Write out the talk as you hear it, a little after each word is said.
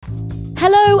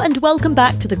and welcome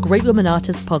back to the Great Women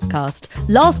Artists podcast.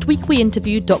 Last week we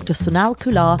interviewed Dr. Sonal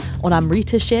Kular on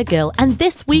Amrita Shergill, and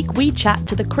this week we chat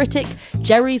to the critic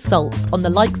Jerry Saltz on the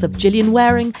likes of Gillian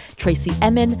Waring, Tracey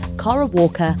Emin, Cara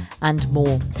Walker and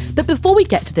more. But before we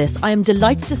get to this, I am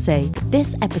delighted to say that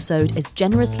this episode is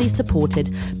generously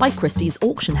supported by Christie's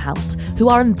Auction House, who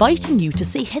are inviting you to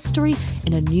see history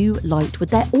in a new light with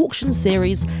their auction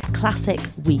series Classic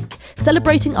Week,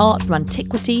 celebrating art from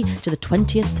antiquity to the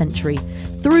 20th century.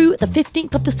 Through the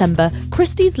 15th of December,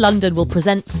 Christie's London will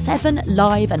present 7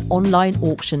 live and online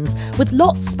auctions, with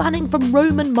lots spanning from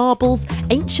Roman marbles,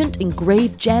 ancient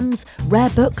engraved gems,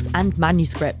 rare books and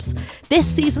manuscripts. This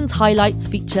season's highlights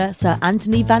feature Sir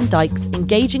Anthony van Dyck's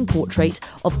engaging portrait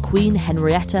of Queen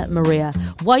Henrietta Maria,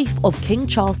 wife of King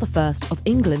Charles I of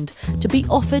England, to be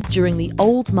offered during the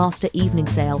Old Master Evening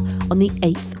Sale on the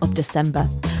 8th of December.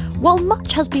 While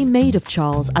much has been made of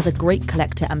Charles as a great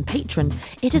collector and patron,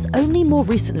 it is only more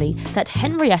recently that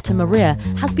Henrietta Maria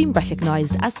has been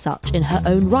recognised as such in her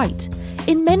own right.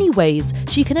 In many ways,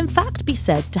 she can in fact be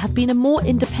said to have been a more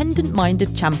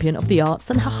independent-minded champion of the arts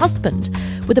than her husband,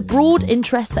 with a broad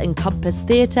interest that encompassed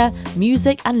theatre,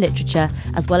 music and literature,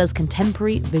 as well as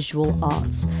contemporary visual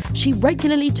arts. She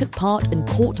regularly took part in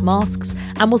court masques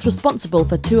and was responsible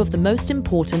for 2 of the most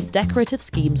important decorative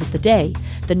schemes of the day: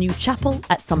 the new chapel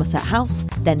at Somerset House,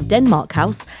 then Denmark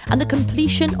House, and the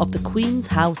completion of the Queen's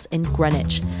House in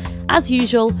Greenwich. As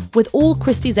usual, with all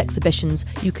Christie's exhibitions,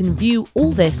 you can view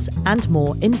all this and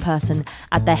more in person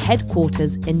at their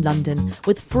headquarters in London,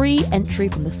 with free entry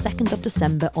from the 2nd of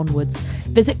December onwards.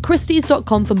 Visit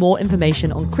Christie's.com for more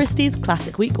information on Christie's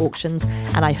Classic Week auctions,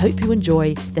 and I hope you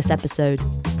enjoy this episode.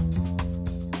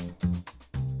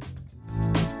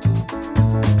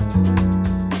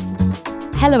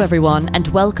 Hello everyone, and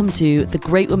welcome to the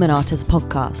Great Women Artists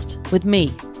podcast with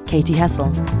me, Katie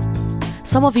Hessel.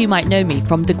 Some of you might know me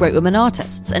from The Great Women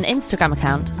Artists, an Instagram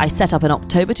account I set up in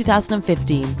October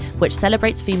 2015, which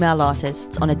celebrates female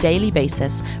artists on a daily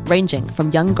basis, ranging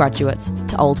from young graduates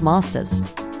to old masters.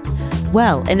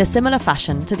 Well, in a similar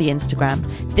fashion to the Instagram,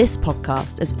 this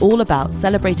podcast is all about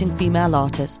celebrating female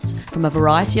artists from a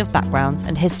variety of backgrounds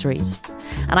and histories.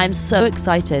 And I'm so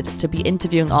excited to be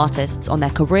interviewing artists on their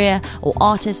career, or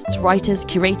artists, writers,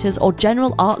 curators, or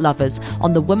general art lovers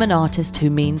on the woman artist who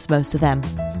means most to them.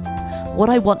 What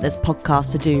I want this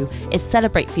podcast to do is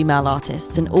celebrate female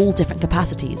artists in all different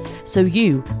capacities, so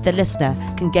you, the listener,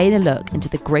 can gain a look into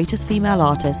the greatest female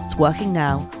artists working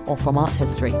now or from art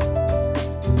history.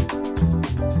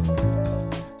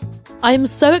 I am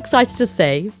so excited to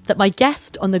say that my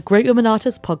guest on the Great Women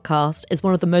Artists podcast is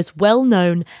one of the most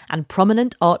well-known and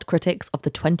prominent art critics of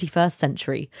the 21st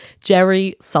century,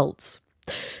 Jerry Saltz.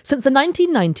 Since the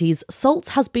 1990s, Saltz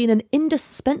has been an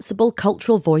indispensable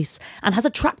cultural voice and has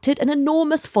attracted an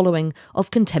enormous following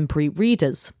of contemporary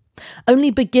readers.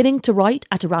 Only beginning to write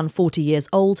at around 40 years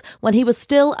old, when he was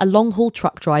still a long-haul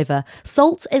truck driver,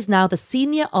 Saltz is now the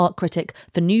senior art critic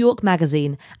for New York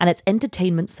Magazine and its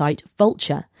entertainment site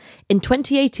Vulture. In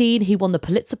 2018, he won the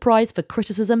Pulitzer Prize for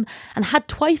criticism and had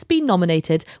twice been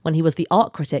nominated when he was the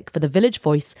art critic for The Village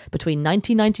Voice between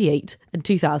 1998 and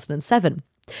 2007.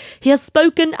 He has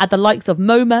spoken at the likes of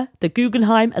MoMA, the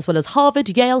Guggenheim, as well as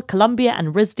Harvard, Yale, Columbia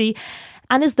and RISD,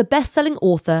 and is the best-selling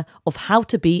author of How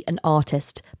to Be an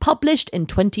Artist, published in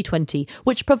 2020,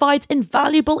 which provides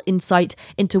invaluable insight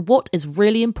into what is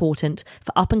really important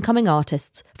for up-and-coming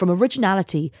artists, from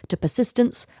originality to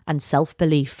persistence and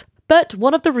self-belief. But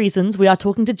one of the reasons we are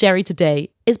talking to Jerry today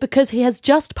is because he has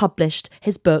just published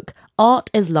his book, Art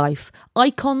is Life,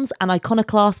 Icons and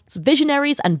Iconoclasts,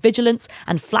 Visionaries and Vigilance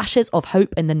and Flashes of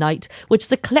Hope in the Night, which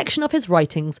is a collection of his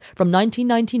writings from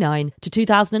 1999 to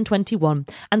 2021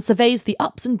 and surveys the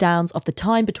ups and downs of the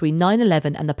time between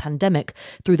 9/11 and the pandemic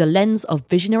through the lens of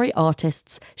visionary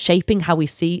artists shaping how we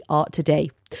see art today.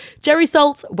 Jerry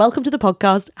Saltz, welcome to the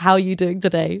podcast. How are you doing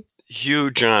today?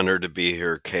 Huge honor to be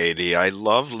here, Katie. I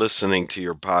love listening to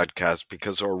your podcast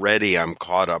because already I'm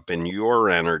caught up in your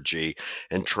energy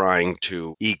and trying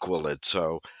to equal it.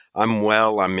 So I'm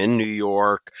well, I'm in New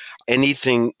York.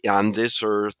 Anything on this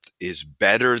earth is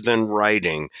better than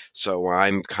writing. So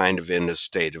I'm kind of in a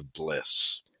state of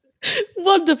bliss.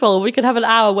 Wonderful. We could have an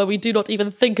hour where we do not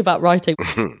even think about writing.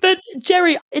 But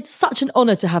Jerry, it's such an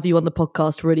honour to have you on the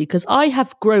podcast, really, because I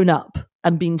have grown up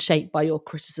and been shaped by your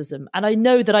criticism. And I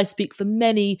know that I speak for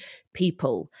many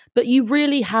people, but you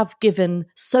really have given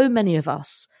so many of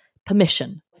us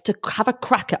permission to have a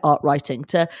crack at art writing,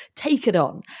 to take it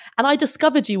on. And I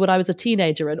discovered you when I was a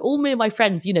teenager, and all me and my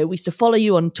friends, we used to follow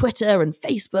you on Twitter and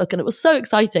Facebook, and it was so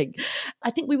exciting.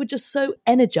 I think we were just so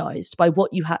energized by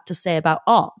what you had to say about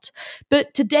art.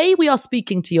 But today we are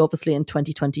speaking to you, obviously, in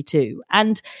 2022,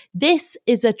 and this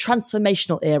is a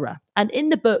transformational era. And in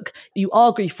the book, you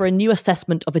argue for a new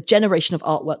assessment of a generation of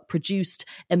artwork produced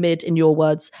amid, in your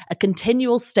words, a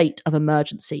continual state of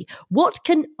emergency. What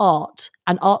can art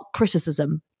and art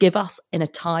criticism give us in a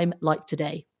time like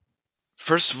today?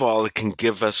 First of all, it can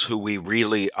give us who we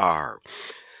really are.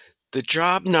 The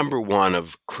job number one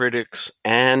of critics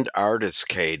and artists,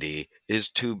 Katie, is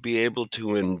to be able to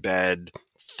embed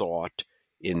thought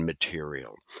in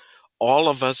material. All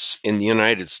of us in the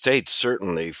United States,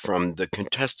 certainly, from the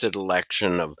contested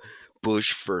election of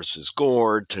Bush versus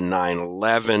Gore to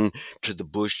 9/11 to the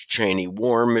Bush-Cheney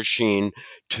war machine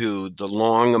to the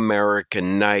long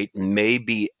American night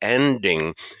maybe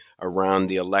ending around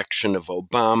the election of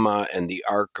Obama and the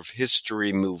arc of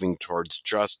history moving towards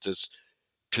justice,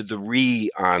 to the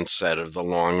re-onset of the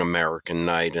long American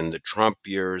night in the Trump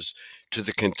years, to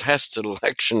the contested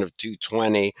election of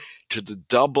 2020, to the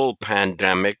double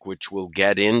pandemic, which we'll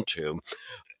get into.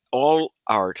 All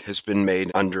art has been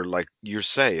made under, like you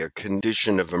say, a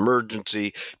condition of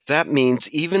emergency. That means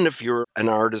even if you're an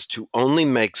artist who only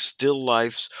makes still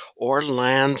lifes or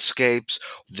landscapes,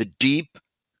 the deep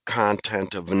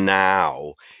content of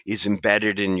now is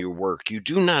embedded in your work. You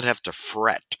do not have to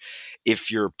fret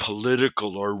if you're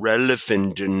political or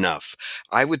relevant enough.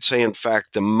 I would say, in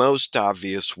fact, the most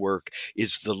obvious work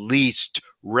is the least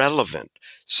relevant.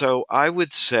 So I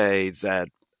would say that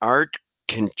art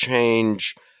can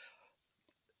change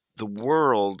the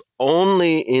world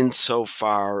only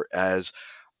insofar as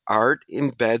art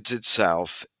embeds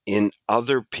itself in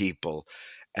other people,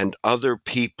 and other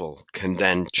people can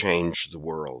then change the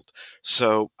world.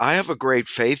 So I have a great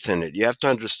faith in it. You have to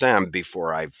understand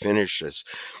before I finish this,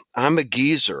 I'm a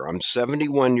geezer. I'm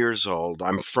 71 years old.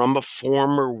 I'm from a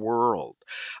former world.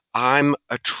 I'm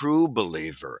a true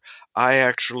believer. I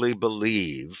actually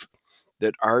believe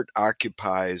that art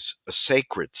occupies a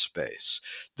sacred space,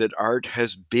 that art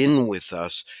has been with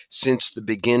us since the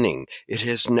beginning. It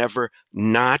has never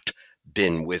not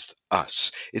been with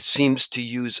us. It seems to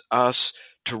use us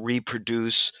to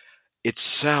reproduce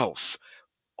itself.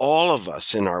 All of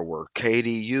us in our work,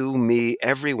 Katie, you, me,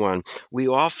 everyone, we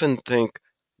often think,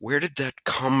 where did that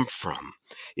come from?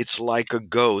 It's like a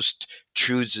ghost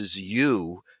chooses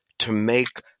you to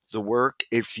make the work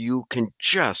if you can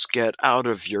just get out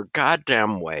of your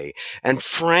goddamn way. And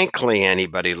frankly,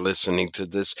 anybody listening to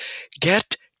this,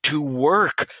 get to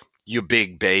work, you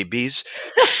big babies.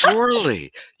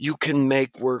 Surely you can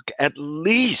make work at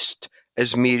least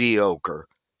as mediocre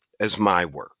as my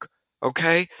work,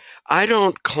 okay? I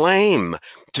don't claim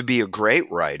to be a great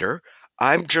writer.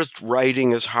 I'm just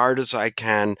writing as hard as I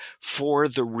can for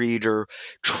the reader,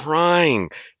 trying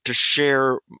to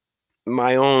share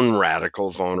my own radical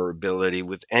vulnerability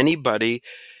with anybody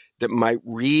that might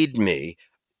read me.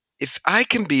 If I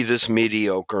can be this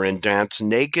mediocre and dance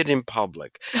naked in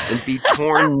public and be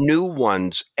torn new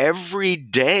ones every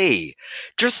day.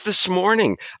 Just this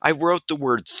morning, I wrote the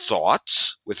word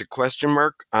thoughts with a question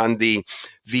mark on the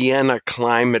Vienna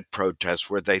climate protest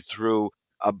where they threw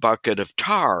a bucket of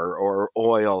tar or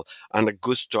oil on a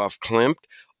Gustav Klimt.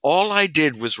 All I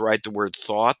did was write the word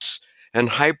thoughts, and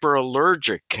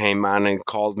Hyperallergic came on and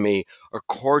called me a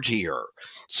courtier.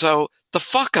 So the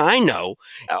fuck I know.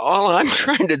 All I'm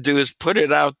trying to do is put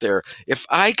it out there. If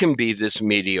I can be this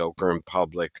mediocre in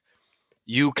public,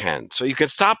 you can. So you can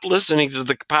stop listening to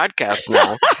the podcast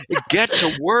now and get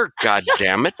to work,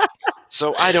 goddammit.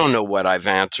 So I don't know what I've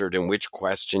answered and which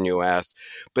question you asked,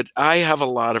 but I have a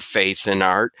lot of faith in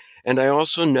art, and I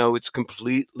also know it's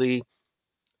completely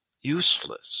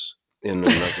useless in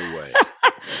another way.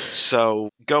 So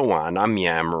go on, I'm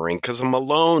yammering because I'm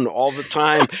alone all the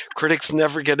time. Critics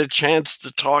never get a chance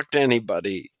to talk to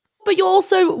anybody. But you're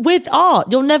also with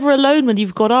art. You're never alone when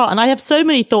you've got art. And I have so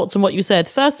many thoughts on what you said.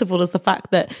 First of all, is the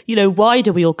fact that, why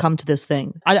do we all come to this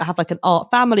thing? I don't have like an art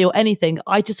family or anything.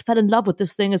 I just fell in love with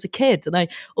this thing as a kid. And I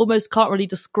almost can't really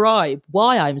describe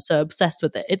why I'm so obsessed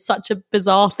with it. It's such a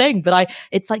bizarre thing, but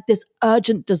it's like this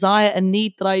urgent desire and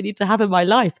need that I need to have in my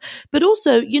life. But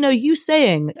also, you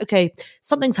saying, okay,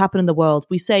 something's happened in the world.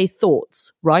 We say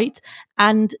thoughts, right?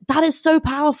 And that is so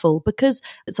powerful because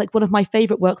it's like one of my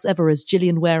favorite works ever is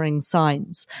Gillian wearing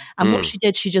signs. And what she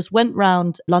did, she just went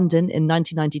round London in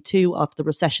 1992 after the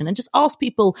recession and just asked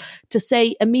people to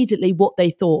say immediately what they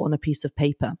thought on a piece of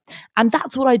paper. And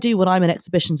that's what I do when I'm in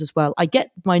exhibitions as well. I get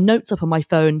my notes up on my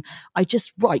phone. I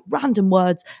just write random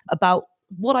words about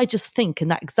what I just think in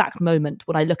that exact moment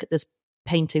when I look at this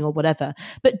painting or whatever.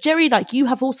 But Jerry, like, you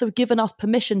have also given us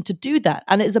permission to do that.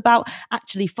 And it's about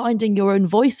actually finding your own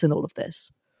voice in all of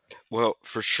this. Well,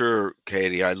 for sure,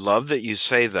 Katie. I love that you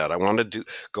say that. I want to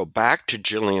go back to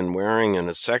Gillian Waring in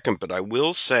a second, but I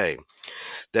will say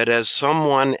that as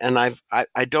someone, and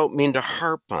I don't mean to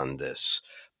harp on this,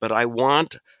 but I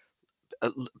want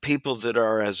people that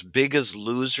are as big as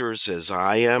losers as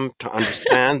I am to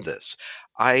understand this.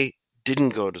 I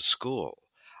didn't go to school.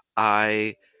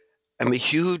 I am a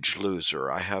huge loser.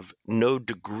 I have no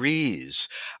degrees.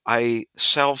 I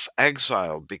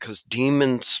self-exiled because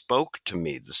demons spoke to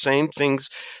me. The same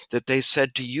things that they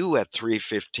said to you at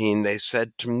 3:15, they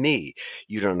said to me.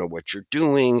 You don't know what you're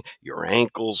doing. Your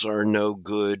ankles are no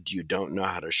good. You don't know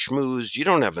how to schmooze. You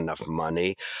don't have enough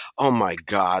money. Oh my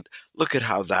God, look at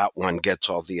how that one gets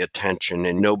all the attention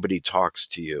and nobody talks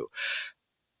to you.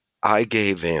 I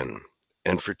gave in.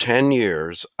 And for 10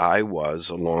 years, I was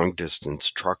a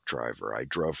long-distance truck driver. I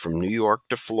drove from New York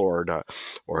to Florida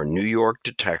or New York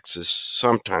to Texas,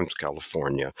 sometimes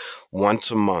California, once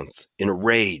a month in a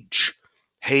rage,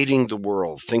 hating the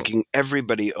world, thinking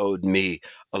everybody owed me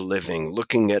a living,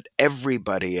 looking at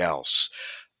everybody else.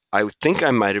 I think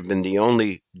I might have been the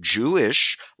only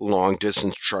Jewish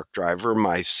long-distance truck driver.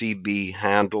 My CB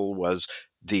handle was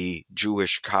the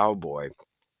Jewish cowboy.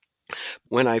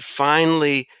 When I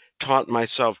finally taught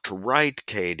myself to write,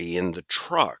 Katie, in the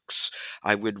trucks,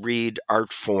 I would read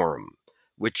Art Forum,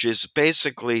 which is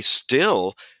basically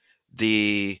still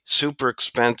the super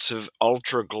expensive,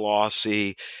 ultra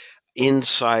glossy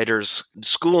insider's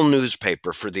school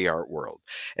newspaper for the art world.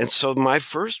 And so my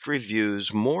first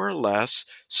reviews more or less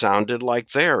sounded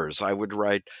like theirs. I would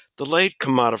write, the late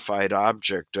commodified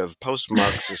object of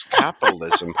post-Marxist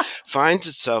capitalism finds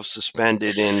itself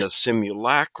suspended in a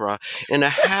simulacra in a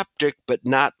haptic but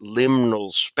not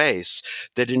liminal space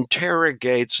that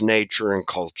interrogates nature and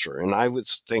culture. And I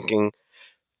was thinking,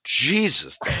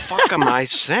 Jesus, the fuck am I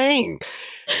saying?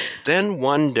 Then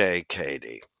one day,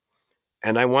 Katie,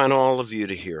 and I want all of you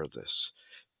to hear this.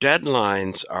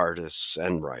 Deadlines, artists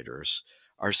and writers,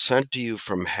 are sent to you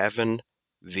from heaven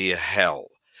via hell.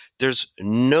 There's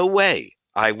no way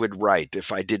I would write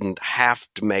if I didn't have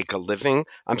to make a living.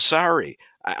 I'm sorry.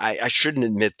 I shouldn't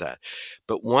admit that.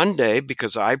 But one day,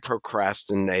 because I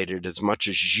procrastinated as much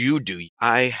as you do,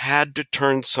 I had to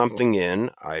turn something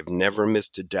in. I've never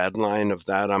missed a deadline of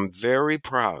that. I'm very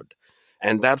proud.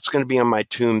 And that's going to be on my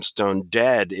tombstone.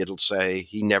 Dead, it'll say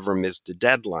he never missed a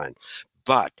deadline.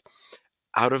 But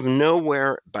out of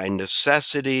nowhere, by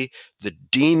necessity, the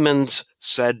demons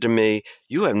said to me,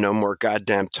 you have no more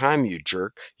goddamn time, you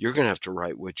jerk. You're going to have to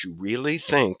write what you really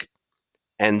think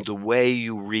and the way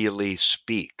you really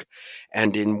speak.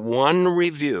 And in one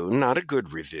review, not a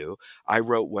good review, I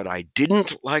wrote what I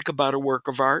didn't like about a work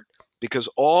of art, because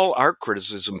all art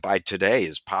criticism by today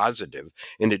is positive,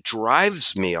 and it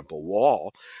drives me up a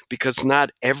wall, because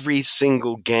not every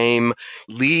single game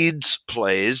Leeds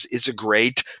plays is a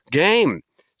great game.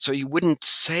 So you wouldn't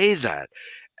say that.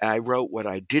 I wrote what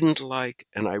I didn't like,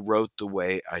 and I wrote the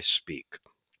way I speak.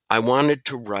 I wanted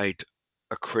to write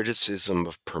a criticism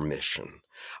of permission.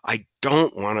 I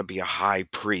don't want to be a high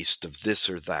priest of this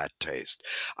or that taste.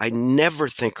 I never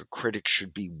think a critic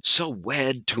should be so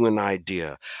wed to an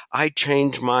idea. I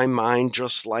change my mind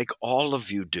just like all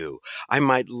of you do. I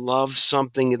might love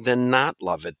something and then not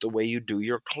love it, the way you do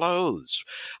your clothes.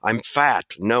 I'm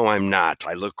fat. No, I'm not.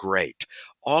 I look great.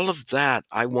 All of that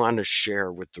I want to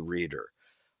share with the reader.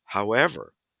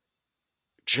 However,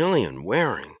 Gillian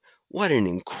Waring, what an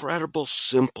incredible,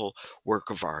 simple work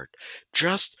of art.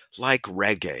 Just like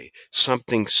reggae,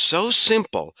 something so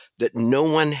simple that no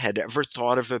one had ever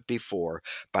thought of it before,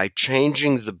 by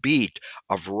changing the beat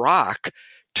of rock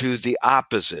to the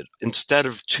opposite, instead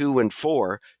of 2 and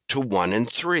 4 to 1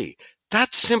 and 3.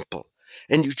 That's simple.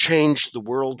 And you change the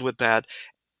world with that.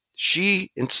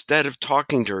 She, instead of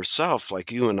talking to herself like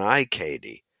you and I,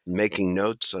 Katie, making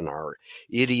notes on our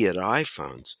idiot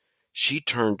iPhones, she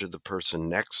turned to the person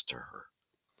next to her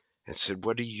and said,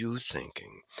 what are you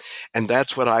thinking? And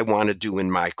that's what I want to do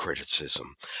in my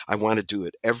criticism. I want to do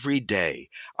it every day.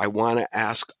 I want to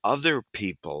ask other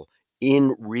people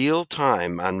in real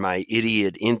time on my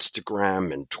idiot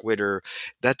Instagram and Twitter.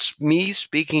 That's me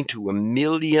speaking to 1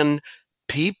 million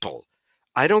people.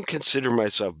 I don't consider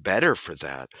myself better for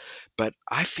that, but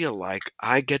I feel like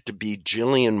I get to be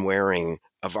Gillian Waring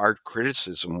of art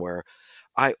criticism, where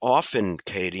I often,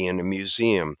 Katie, in a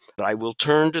museum, I will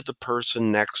turn to the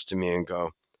person next to me and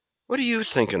go, what are you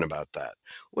thinking about that?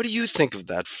 What do you think of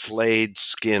that flayed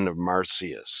skin of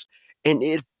Marsyas? And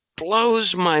it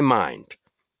blows my mind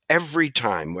every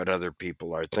time what other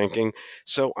people are thinking.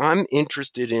 So I'm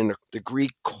interested in the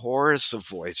Greek chorus of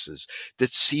voices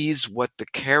that sees what the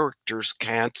characters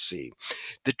can't see,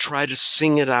 that try to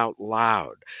sing it out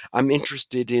loud. I'm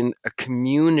interested in a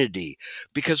community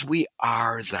because we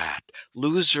are that.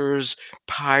 Losers,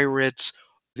 pirates,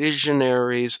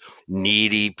 visionaries,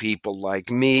 needy people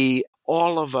like me,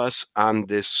 all of us on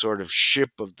this sort of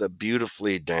ship of the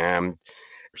beautifully damned.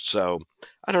 So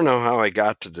I don't know how I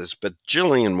got to this, but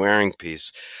Gillian wearing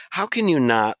piece, how can you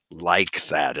not like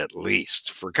that at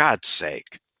least? For God's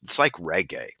sake. It's like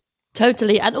reggae.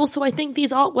 Totally. And also, I think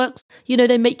these artworks,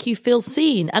 they make you feel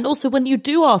seen. And also, when you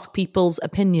do ask people's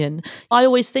opinion, I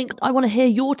always think, I want to hear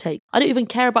your take. I don't even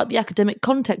care about the academic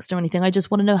context or anything. I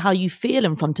just want to know how you feel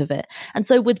in front of it. And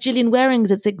so with Gillian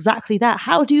Wearings, it's exactly that.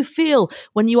 How do you feel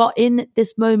when you are in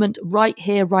this moment right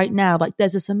here, right now? Like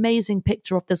there's this amazing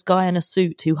picture of this guy in a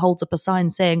suit who holds up a sign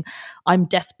saying, I'm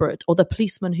desperate, or the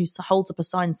policeman who holds up a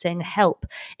sign saying, help.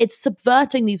 It's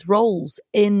subverting these roles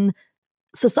in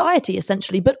society,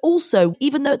 essentially. But also,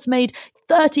 even though it's made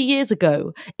 30 years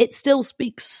ago, it still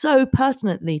speaks so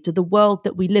pertinently to the world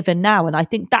that we live in now. And I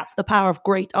think that's the power of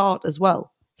great art as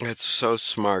well. It's so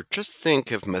smart. Just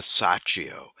think if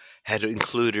Masaccio had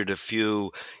included a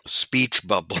few speech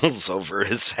bubbles over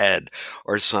his head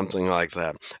or something like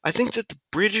that. I think that the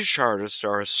British artists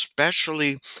are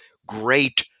especially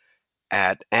great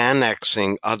at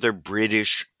annexing other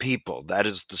British people. That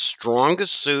is the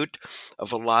strongest suit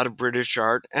of a lot of British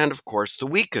art, and of course the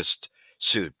weakest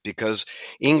suit, because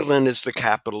England is the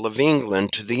capital of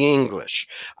England to the English.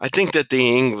 I think that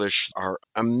the English are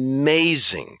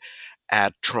amazing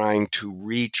at trying to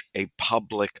reach a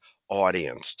public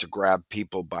audience, to grab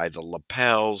people by the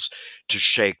lapels, to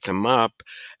shake them up,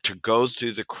 to go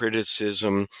through the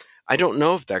criticism. I don't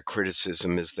know if that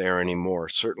criticism is there anymore,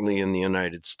 certainly in the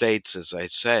United States, as I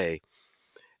say.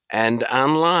 And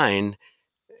online,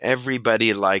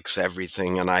 everybody likes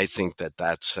everything, and I think that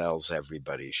that sells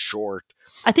everybody short.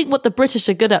 I think what the British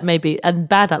are good at, maybe, and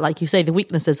bad at, like you say, the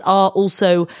weaknesses, are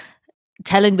also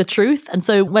telling the truth. And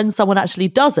so when someone actually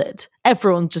does it,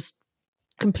 everyone just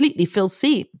completely feels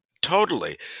seen.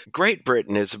 Totally. Great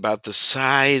Britain is about the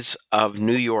size of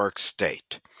New York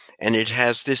State, and it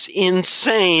has this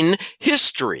insane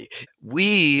history.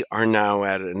 We are now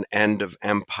at an end of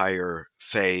empire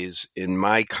phase in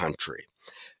my country.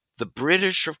 The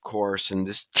British, of course, in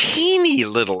this teeny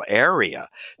little area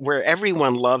where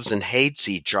everyone loves and hates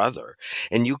each other,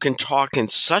 and you can talk in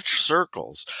such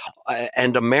circles,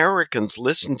 and Americans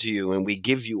listen to you, and we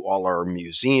give you all our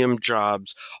museum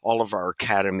jobs, all of our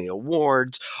Academy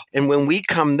Awards, and when we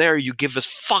come there, you give us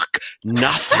fuck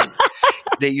nothing.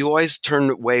 That you always turn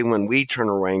away when we turn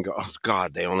away and go, oh,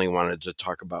 God, they only wanted to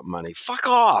talk about money. Fuck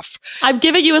off. I'm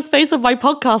giving you a space on my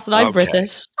podcast and I'm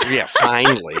British. Yeah,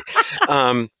 finally.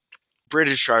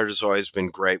 British art has always been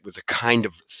great with a kind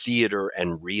of theater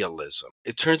and realism.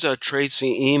 It turns out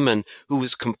Tracey Emin, who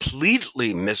was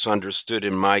completely misunderstood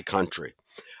in my country,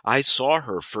 I saw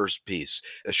her first piece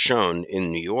shown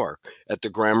in New York at the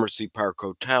Gramercy Park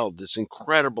Hotel, this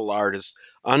incredible artist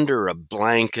under a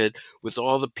blanket with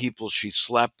all the people she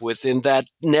slept with, and that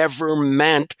never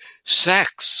meant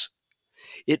sex.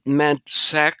 It meant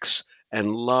sex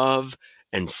and love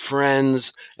and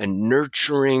friends and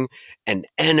nurturing and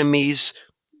enemies.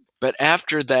 But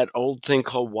after that old thing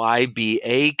called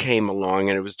YBA came along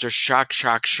and it was just shock,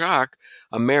 shock, shock,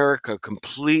 America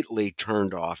completely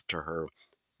turned off to her,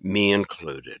 me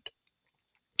included.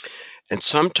 And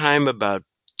sometime about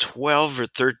 12 or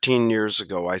 13 years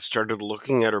ago, I started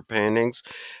looking at her paintings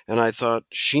and I thought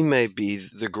she may be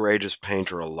the greatest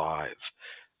painter alive.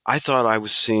 I thought I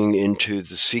was seeing into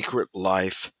the secret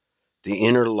life, the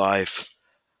inner life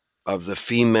of the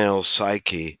female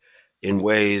psyche in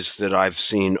ways that I've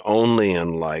seen only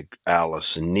in like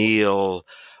Alice Neal.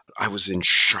 I was in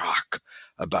shock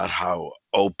about how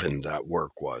open that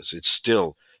work was. It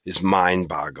still is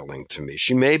mind-boggling to me.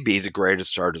 She may be the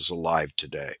greatest artist alive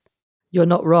today. You're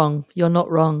not wrong. You're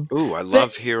not wrong. Ooh, I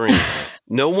love hearing that.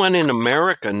 No one in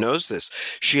America knows this.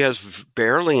 She has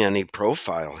barely any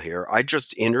profile here. I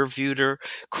just interviewed her.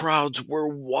 Crowds were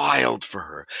wild for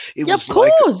her. It was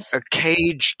like a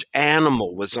caged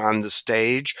animal was on the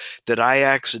stage that I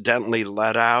accidentally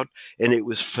let out, and it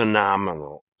was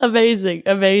phenomenal. Amazing,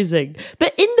 amazing.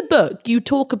 But in the book, you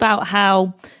talk about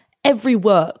how every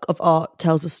work of art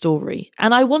tells a story.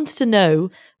 And I wanted to know,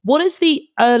 what is the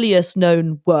earliest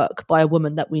known work by a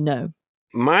woman that we know?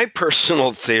 My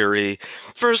personal theory,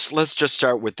 first, let's just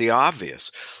start with the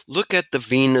obvious. Look at the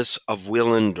Venus of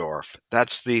Willendorf.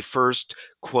 That's the first,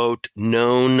 quote,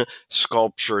 known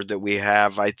sculpture that we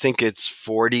have. I think it's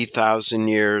 40,000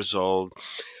 years old.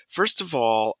 First of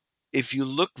all, if you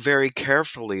look very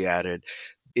carefully at it,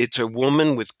 it's a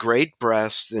woman with great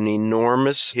breasts and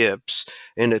enormous hips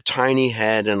and a tiny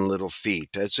head and little feet,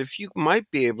 as if you might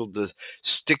be able to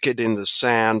stick it in the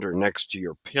sand or next to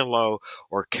your pillow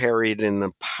or carry it in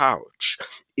a pouch.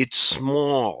 It's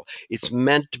small. It's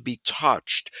meant to be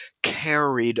touched,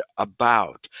 carried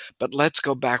about. But let's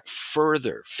go back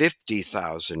further,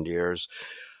 50,000 years.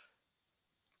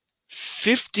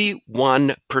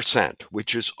 51%,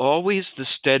 which is always the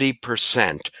steady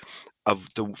percent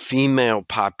of the female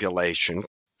population,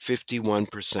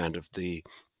 51% of the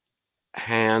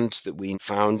hands that we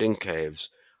found in caves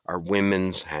are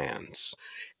women's hands.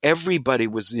 Everybody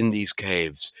was in these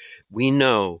caves. We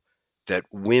know that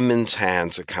women's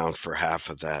hands account for half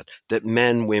of that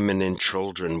men, women, and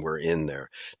children were in there.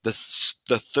 The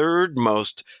third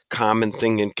most common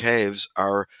thing in caves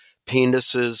are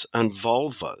penises and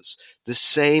vulvas. The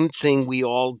same thing we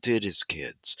all did as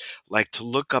kids, like to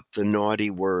look up the naughty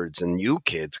words, and you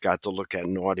kids got to look at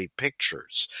naughty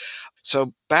pictures.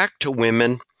 So back to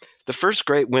women. The first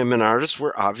great women artists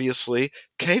were obviously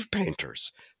cave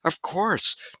painters. Of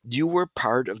course, you were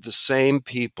part of the same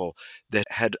people that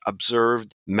had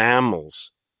observed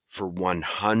mammals for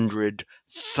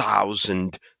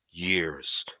 100,000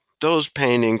 years. Those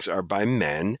paintings are by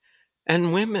men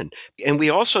and women. And we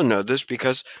also know this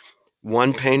because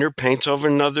one painter paints over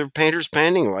another painter's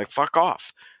painting, like, fuck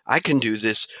off. I can do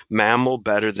this mammal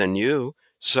better than you.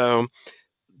 So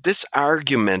this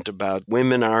argument about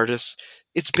women artists,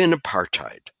 it's been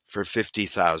apartheid for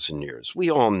 50,000 years.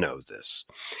 We all know this.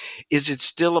 Is it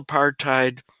still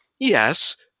apartheid?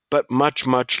 Yes, but much,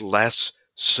 much less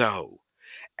so.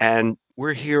 And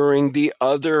we're hearing the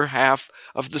other half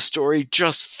of the story.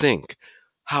 Just think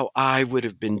how I would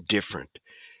have been different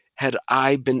had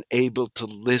I been able to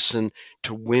listen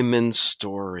to women's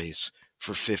stories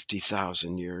for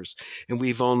 50,000 years. And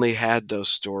we've only had those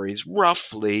stories,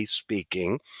 roughly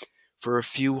speaking, for a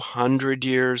few hundred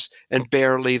years, and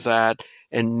barely that,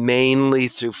 and mainly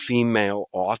through female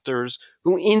authors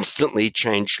who instantly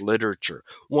changed literature.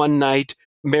 One night,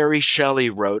 Mary Shelley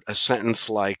wrote a sentence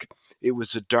like, "It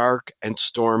was a dark and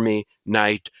stormy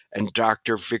night, and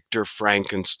Dr. Victor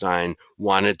Frankenstein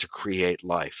wanted to create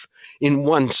life." In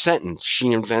one sentence,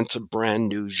 she invents a brand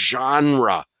new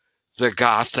genre, the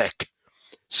Gothic.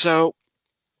 So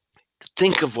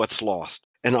think of what's lost.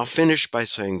 And I'll finish by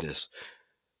saying this.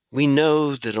 We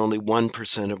know that only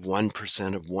 1% of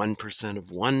 1% of 1%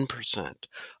 of 1%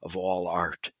 of all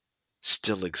art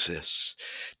still exists.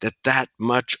 That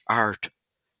much art,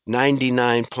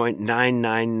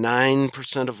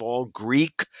 99.999% of all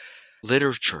Greek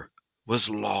literature, was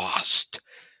lost.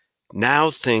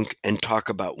 Now think and talk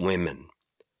about women.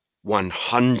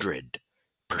 100%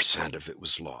 of it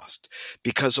was lost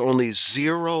because only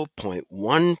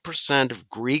 0.1% of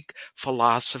Greek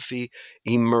philosophy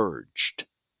emerged.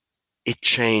 It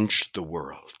changed the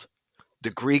world.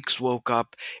 The Greeks woke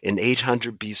up in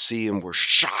 800 BC and were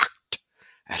shocked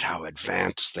at how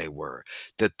advanced they were,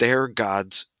 that their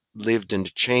gods lived in a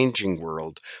changing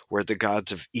world where the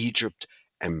gods of Egypt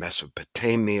and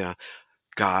Mesopotamia,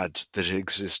 gods that had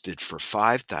existed for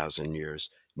 5,000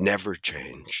 years, never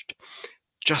changed.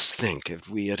 Just think if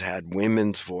we had had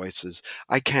women's voices.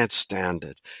 I can't stand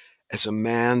it. As a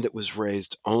man that was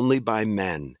raised only by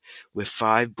men, with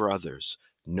 5 brothers,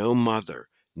 no mother,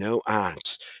 no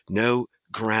aunts, no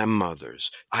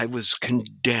grandmothers, I was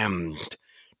condemned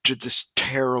to this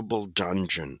terrible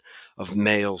dungeon of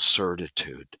male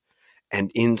certitude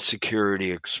and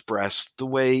insecurity expressed the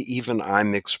way even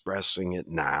I'm expressing it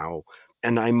now.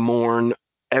 And I mourn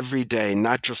every day,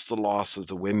 not just the loss of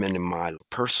the women in my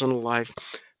personal life,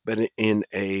 but in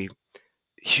a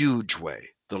huge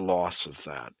way, the loss of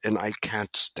that. And I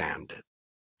can't stand it.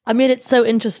 I mean, it's so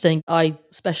interesting. I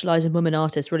specialize in women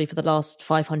artists really for the last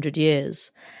 500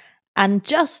 years. And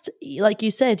just like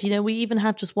you said, we even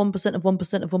have just 1% of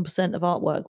 1% of 1% of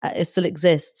artwork. It still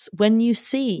exists. When you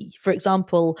see, for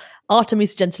example,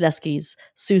 Artemisia Gentileschi's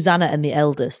Susanna and the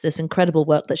Eldest, this incredible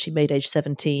work that she made age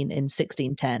 17 in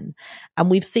 1610. And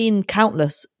we've seen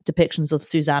countless depictions of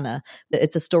Susanna.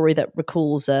 It's a story that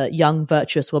recalls a young,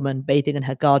 virtuous woman bathing in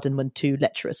her garden when 2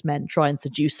 lecherous men try and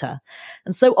seduce her.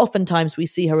 And so oftentimes we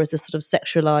see her as this sort of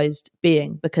sexualized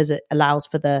being because it allows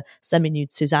for the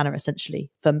semi-nude Susanna, essentially,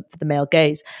 for the male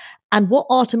gaze. And what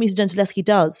Artemisia Gentileschi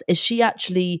does is she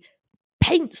actually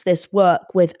paints this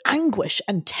work with anguish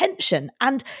and tension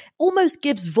and almost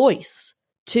gives voice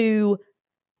to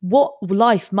what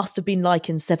life must have been like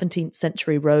in 17th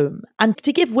century Rome, and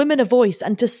to give women a voice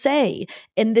and to say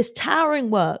in this towering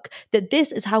work that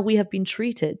this is how we have been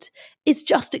treated is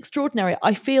just extraordinary.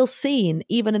 I feel seen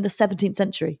even in the 17th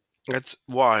century. It's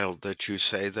wild that you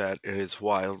say that, and it's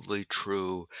wildly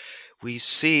true. We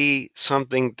see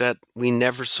something that we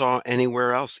never saw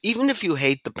anywhere else. Even if you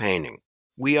hate the painting,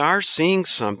 we are seeing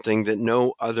something that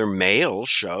no other male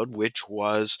showed, which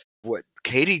was what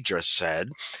Katie just said,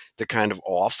 the kind of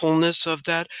awfulness of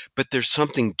that. But there's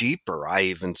something deeper. I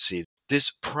even see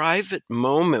this private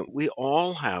moment we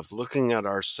all have looking at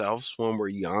ourselves when we're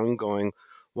young, going,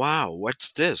 wow,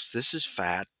 what's this? This is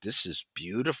fat. This is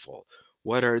beautiful.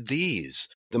 What are these?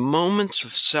 The moments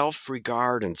of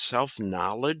self-regard and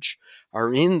self-knowledge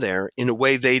are in there in a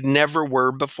way they never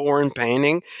were before in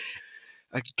painting.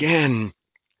 Again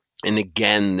and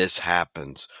again, this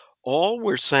happens. All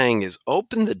we're saying is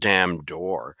open the damn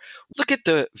door. Look at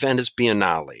the Venice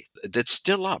Biennale that's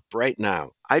still up right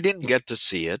now. I didn't get to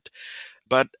see it,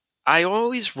 but I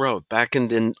always wrote back in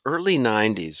the early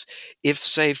 90s, if,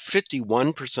 say,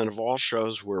 51% of all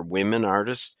shows were women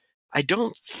artists, I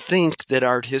don't think that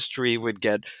art history would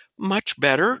get much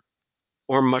better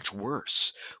or much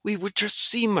worse. We would just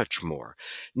see much more.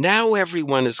 Now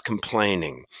everyone is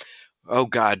complaining. Oh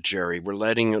God, Jerry, we're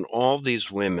letting in all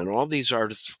these women, all these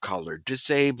artists of color,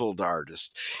 disabled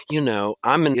artists. You know,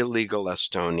 I'm an illegal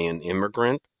Estonian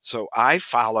immigrant, so I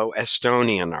follow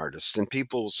Estonian artists. And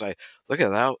people will say, look at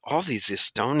that, all these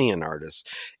Estonian artists.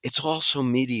 It's all so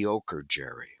mediocre,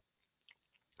 Jerry.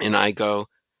 And I go,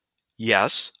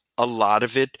 yes, a lot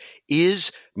of it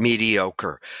is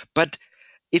mediocre, but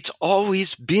it's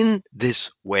always been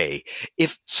this way.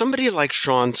 If somebody like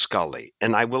Sean Scully,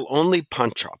 and I will only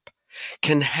punch up,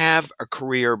 can have a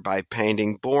career by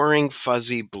painting boring,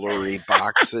 fuzzy, blurry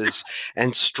boxes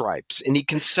and stripes, and he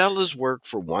can sell his work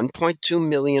for $1.2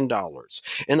 million.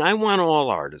 And I want all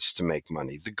artists to make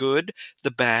money, the good,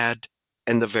 the bad,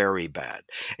 and the very bad.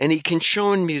 And he can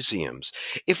show in museums.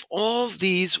 If all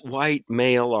these white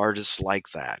male artists like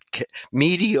that,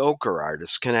 mediocre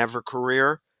artists, can have a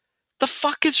career, the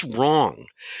fuck is wrong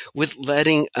with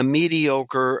letting a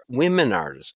mediocre women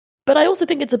artist? But I also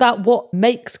think it's about what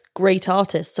makes great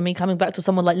artists. I mean, coming back to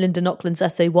someone like Linda Nocklin's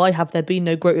essay, Why Have There Been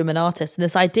No Great Women Artists? And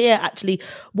this idea, actually,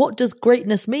 what does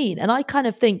greatness mean? And I kind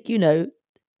of think, you know,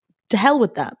 to hell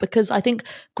with that, because I think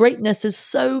greatness is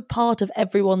so part of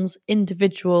everyone's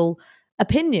individual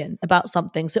opinion about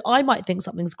something. So I might think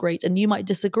something's great and you might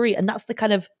disagree. And that's the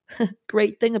kind of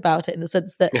great thing about it, in the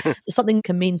sense that something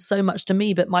can mean so much to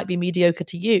me, but might be mediocre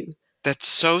to you. That's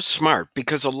so smart,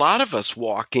 because a lot of us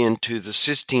walk into the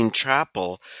Sistine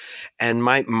Chapel and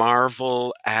might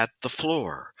marvel at the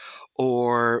floor,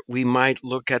 or we might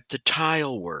look at the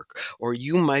tile work, or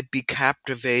you might be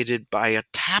captivated by a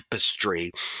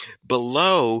tapestry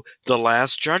below the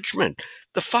Last Judgment.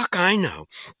 The fuck I know.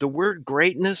 The word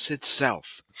greatness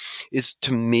itself is,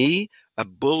 to me, a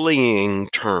bullying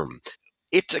term.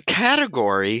 It's a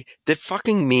category that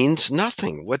fucking means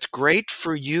nothing. What's great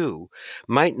for you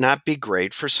might not be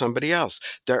great for somebody else.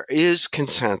 There is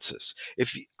consensus.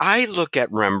 If I look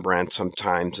at Rembrandt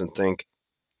sometimes and think,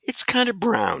 it's kind of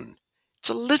brown. It's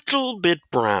a little bit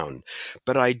brown,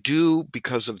 but I do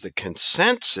because of the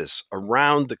consensus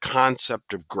around the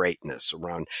concept of greatness,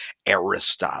 around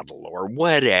Aristotle or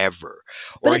whatever,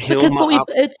 But or it's because Hilma.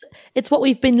 it's what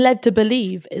we've been led to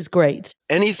believe is great.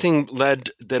 Anything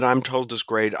led that I'm told is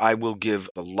great, I will give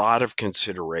a lot of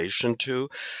consideration to.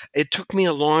 It took me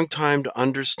a long time to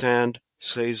understand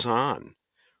Cézanne,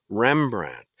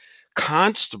 Rembrandt,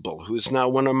 Constable, who is now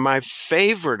one of my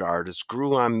favorite artists,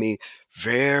 grew on me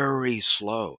very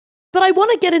slow. But I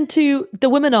want to get into the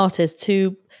women artists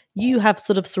who you have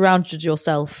sort of surrounded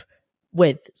yourself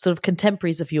with, sort of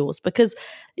contemporaries of yours, because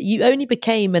you only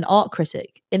became an art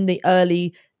critic in the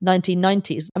early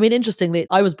 1990s. I mean, interestingly,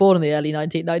 I was born in the early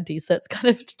 1990s, so it's kind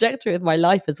of a trajectory of my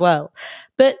life as well.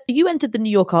 But you entered the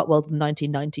New York art world in the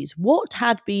 1990s. What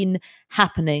had been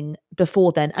happening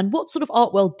before then, and what sort of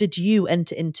art world did you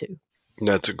enter into?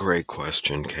 That's a great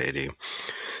question, Katie.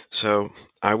 So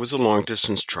I was a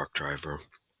long-distance truck driver,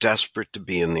 desperate to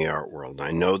be in the art world.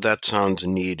 I know that sounds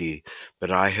needy,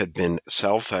 but I had been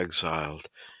self-exiled,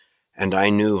 and I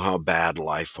knew how bad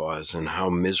life was and how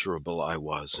miserable I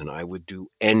was, and I would do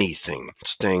anything,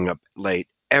 staying up late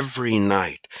every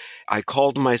night. I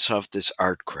called myself this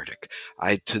art critic.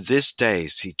 I, to this day,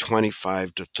 see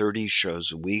 25 to 30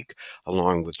 shows a week,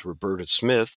 along with Roberta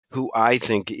Smith, who I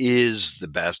think is the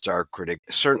best art critic,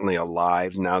 certainly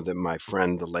alive now that my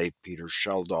friend, the late Peter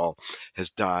Sheldall, has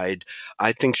died.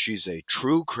 I think she's a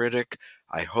true critic.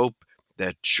 I hope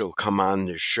that she'll come on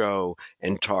the show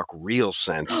and talk real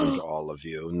sense into all of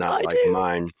you, not I like do.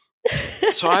 mine.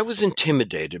 So I was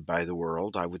intimidated by the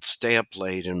world. I would stay up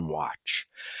late and watch.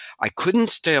 I couldn't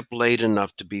stay up late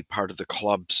enough to be part of the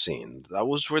club scene.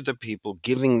 Those were the people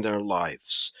giving their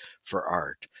lives for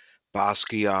art.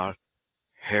 Basquiat,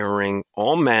 Herring,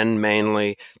 all men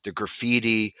mainly, the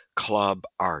graffiti club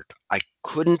art. I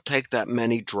couldn't take that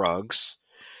many drugs,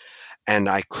 and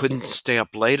I couldn't stay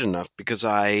up late enough because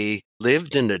I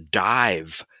lived in a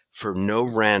dive for no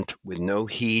rent with no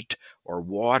heat or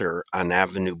water on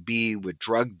Avenue B with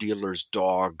drug dealers'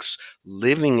 dogs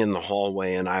living in the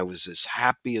hallway, and I was as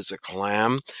happy as a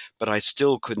clam, but I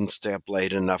still couldn't stay up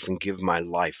late enough and give my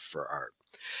life for art.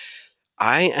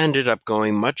 I ended up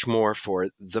going much more for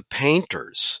the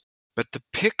painters, but the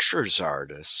pictures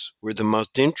artists were the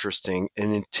most interesting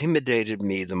and intimidated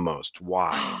me the most.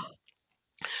 Why?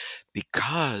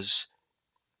 Because,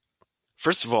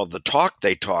 first of all, the talk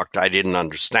they talked, I didn't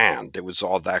understand. It was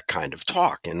all that kind of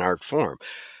talk in art form.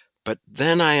 But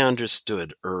then I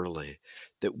understood early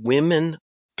that women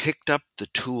picked up the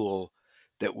tool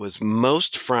that was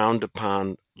most frowned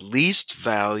upon, least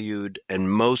valued,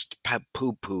 and most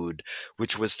poo-pooed,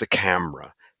 which was the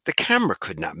camera. The camera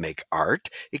could not make art.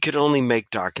 It could only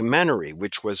make documentary,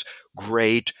 which was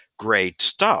great, great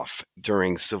stuff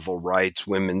during civil rights,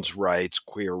 women's rights,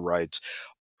 queer rights.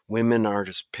 Women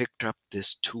artists picked up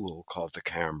this tool called the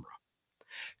camera,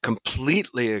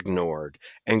 completely ignored,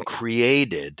 and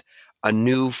created a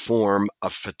new form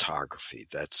of photography.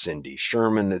 That's Cindy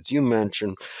Sherman, as you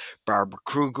mentioned, Barbara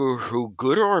Kruger, who,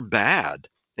 good or bad,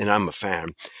 and I'm a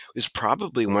fan, is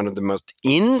probably one of the most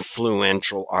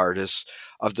influential artists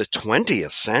of the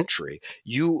 20th century.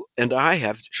 You and I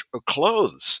have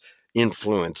clothes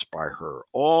influenced by her,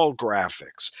 all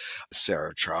graphics.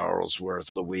 Sarah Charlesworth,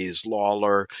 Louise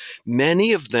Lawler,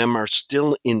 many of them are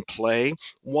still in play.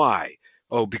 Why?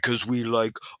 Oh, because we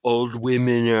like old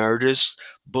women artists?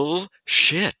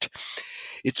 Bullshit.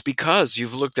 It's because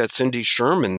you've looked at Cindy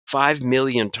Sherman 5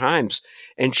 million times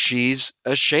and she's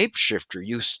a shapeshifter.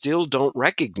 You still don't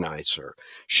recognize her.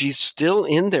 She's still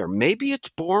in there. Maybe it's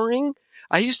boring.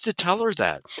 I used to tell her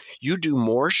that. You do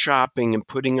more shopping and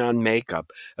putting on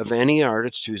makeup of any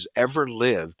artist who's ever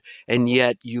lived, and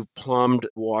yet you've plumbed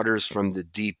waters from the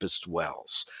deepest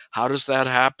wells. How does that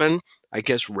happen? I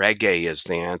guess reggae is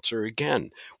the answer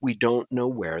again. We don't know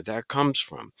where that comes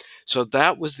from. So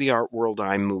that was the art world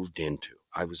I moved into.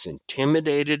 I was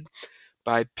intimidated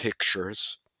by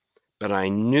pictures, but I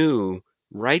knew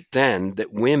right then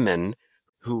that women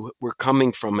who were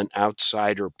coming from an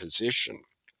outsider position,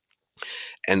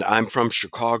 and I'm from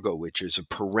Chicago, which is a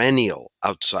perennial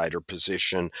outsider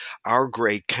position. Our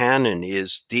great canon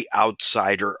is the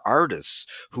outsider artists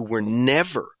who were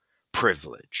never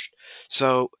privileged.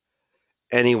 So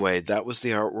anyway, that was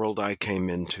the art world I came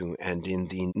into, and in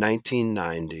the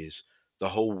 1990s, the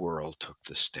whole world took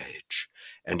the stage,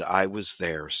 and I was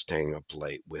there staying up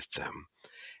late with them.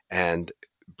 And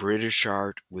British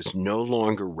art was no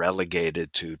longer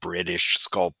relegated to British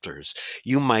sculptors.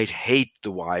 You might hate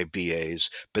the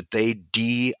YBAs, but they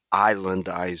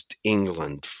de-islandized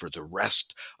England for the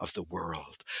rest of the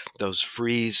world. Those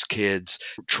Frieze kids,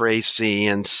 Tracey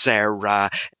and Sarah,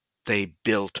 they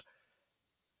built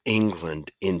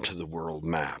England into the world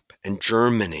map, and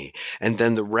Germany, and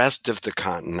then the rest of the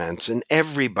continents, and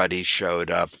everybody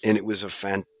showed up, and it was a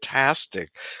fantastic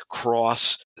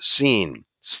cross scene.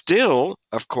 Still,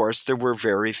 of course, there were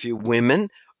very few women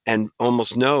and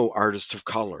almost no artists of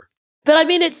color. But I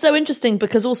mean, it's so interesting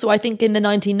because also I think in the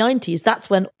 1990s, that's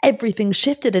when everything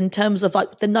shifted in terms of like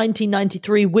the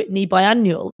 1993 Whitney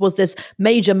Biennial was this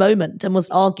major moment and was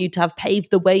argued to have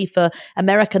paved the way for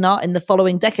American art in the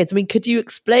following decades. I mean, could you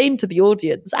explain to the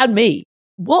audience and me,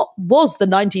 what was the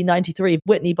 1993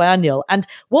 Whitney Biennial and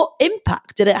what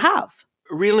impact did it have?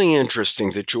 Really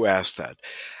interesting that you asked that.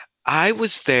 I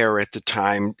was there at the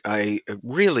time, a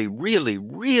really, really,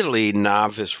 really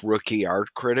novice rookie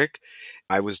art critic.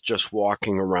 I was just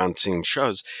walking around seeing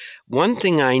shows. One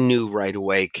thing I knew right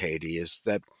away, Katie, is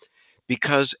that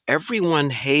because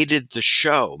everyone hated the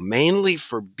show, mainly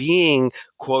for being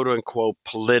quote unquote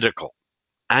political,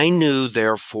 I knew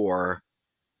therefore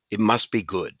it must be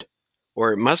good,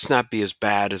 or it must not be as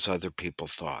bad as other people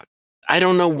thought. I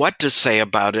don't know what to say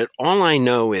about it. All I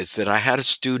know is that I had a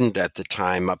student at the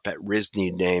time up at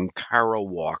RISD named Carol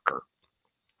Walker.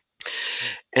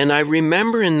 And I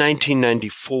remember in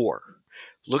 1994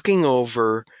 looking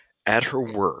over at her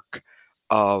work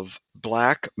of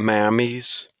black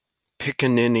mammies,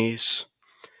 pickaninnies,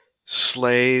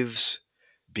 slaves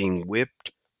being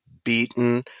whipped,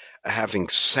 beaten, having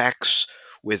sex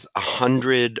with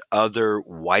 100 other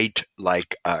white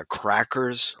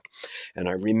crackers. And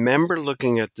I remember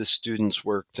looking at the student's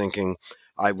work thinking,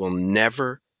 I will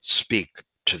never speak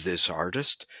to this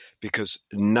artist because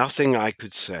nothing I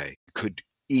could say could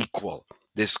equal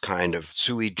this kind of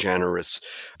sui generis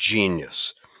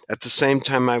genius. At the same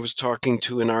time, I was talking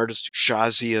to an artist,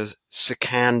 Shazia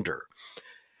Sikander.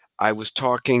 I was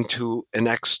talking to an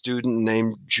ex-student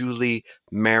named Julie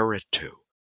Meritu.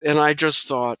 And I just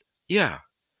thought, yeah,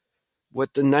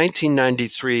 what the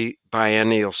 1993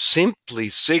 biennial simply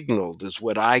signaled is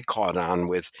what I caught on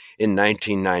with in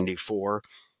 1994,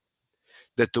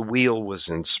 that the wheel was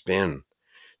in spin,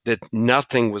 that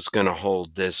nothing was going to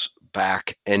hold this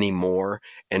back anymore,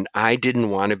 and I didn't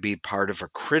want to be part of a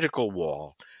critical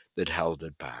wall that held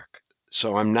it back.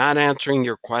 So I'm not answering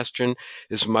your question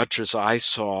as much as I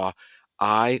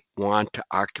want to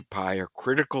occupy a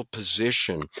critical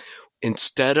position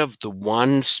instead of the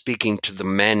one speaking to the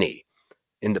many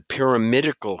in the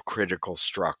pyramidical critical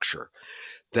structure,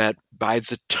 that by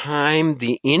the time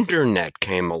the internet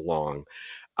came along,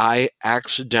 I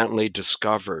accidentally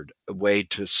discovered a way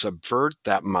to subvert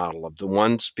that model of the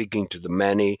one speaking to the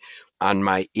many on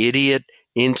my idiot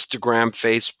Instagram,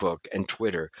 Facebook, and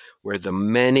Twitter, where the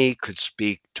many could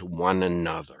speak to one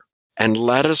another. And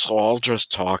let us all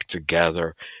just talk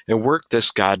together and work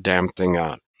this goddamn thing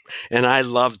out. And I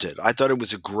loved it. I thought it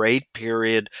was a great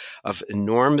period of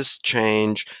enormous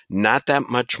change, not that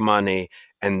much money,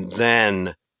 and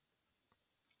then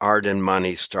art and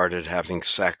money started having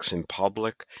sex in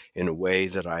public in a way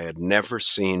that I had never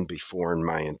seen before in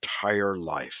my entire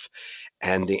life.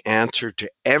 And the answer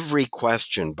to every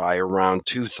question by around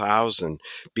 2000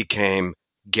 became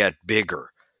get bigger,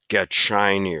 get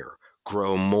shinier,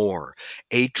 grow more.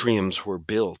 Atriums were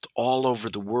built all over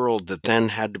the world that then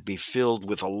had to be filled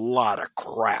with a lot of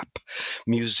crap.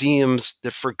 Museums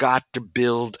that forgot to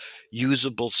build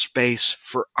usable space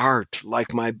for art,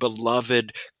 like my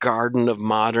beloved Garden of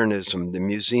Modernism, the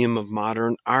Museum of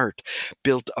Modern Art,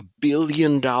 built $1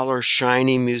 billion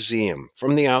shiny museum.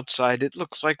 From the outside, it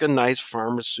looks like a nice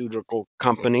pharmaceutical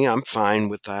company. I'm fine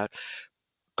with that.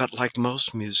 But like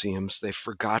most museums, they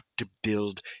forgot to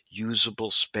build usable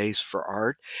space for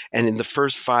art. And in the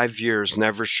first 5 years,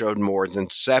 never showed more than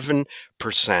 7%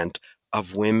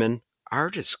 of women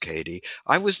artists, Katie.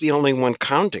 I was the only one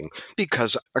counting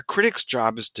because a critic's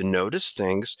job is to notice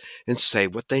things and say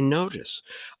what they notice.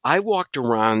 I walked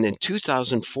around in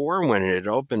 2004 when it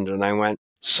opened and I went,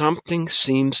 something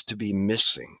seems to be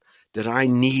missing that I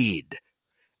need.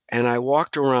 And I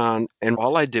walked around and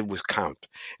all I did was count.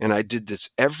 And I did this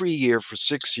every year for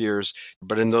 6 years.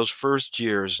 But in those first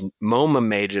years, MoMA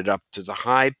made it up to the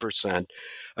high percent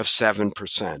of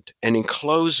 7%. And in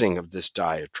closing of this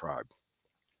diatribe,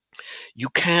 you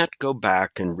can't go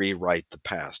back and rewrite the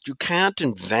past. You can't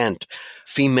invent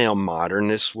female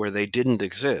modernists where they didn't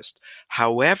exist.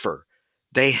 However,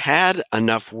 they had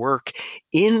enough work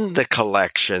in the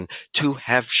collection to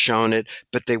have shown it,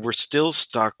 but they were still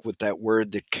stuck with that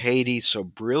word that Katie so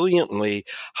brilliantly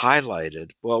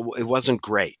highlighted. Well, it wasn't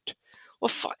great.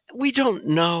 Well, we don't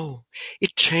know.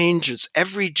 It changes.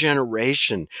 Every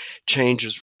generation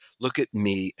changes. Look at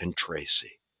me and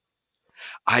Tracey.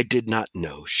 I did not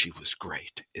know she was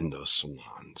great in those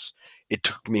salons. It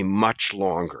took me much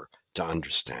longer to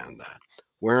understand that.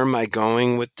 Where am I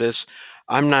going with this?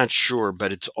 I'm not sure,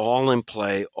 but it's all in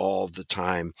play all the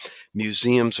time.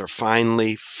 Museums are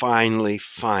finally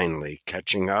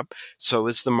catching up. So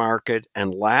is the market.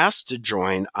 And last to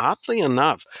join, oddly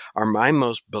enough, are my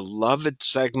most beloved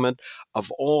segment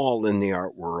of all in the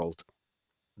art world,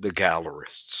 the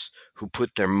gallerists, who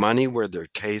put their money where their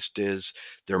taste is,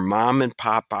 their mom and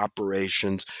pop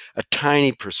operations. A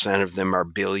tiny percent of them are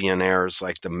billionaires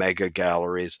like the mega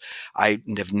galleries. I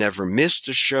have never missed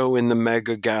a show in the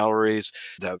mega galleries.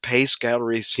 The Pace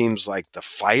Gallery seems like the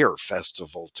Fire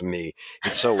Festival to me.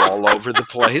 It's so all over the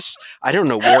place. I don't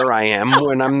know where I am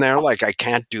when I'm there, like I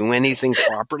can't do anything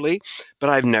properly,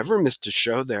 but I've never missed a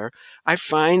show there. I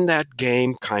find that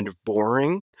game kind of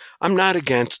boring. I'm not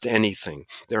against anything.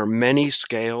 There are many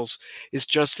scales. It's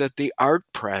just that the art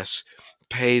press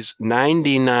pays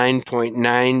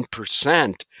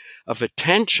 99.9% of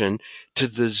attention to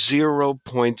the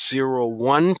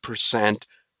 0.01%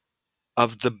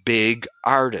 of the big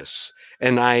artists.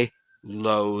 And I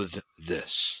loathe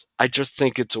this. I just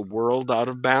think it's a world out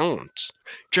of balance.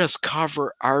 Just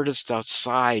cover artists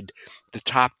outside the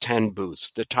top 10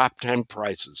 booths, the top 10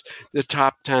 prices, the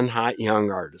top 10 hot young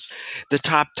artists, the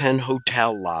top 10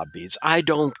 hotel lobbies. I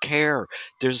don't care.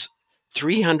 There's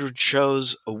 300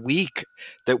 shows a week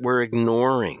that we're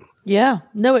ignoring. Yeah,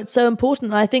 no, it's so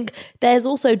important. I think there's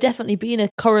also definitely been a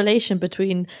correlation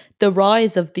between the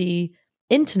rise of the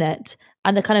internet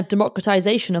and the kind of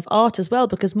democratization of art as well,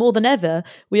 because more than ever,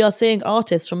 we are seeing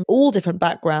artists from all different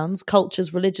backgrounds,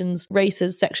 cultures, religions,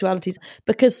 races, sexualities,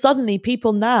 because suddenly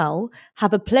people now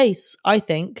have a place, I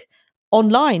think,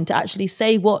 online to actually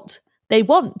say what they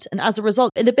want. And as a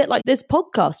result, in a bit like this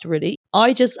podcast, really,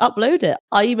 I just upload it.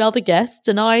 I email the guests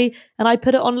and I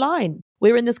put it online.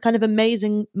 We're in this kind of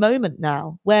amazing moment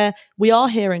now where we are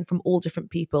hearing from all different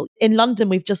people. In London,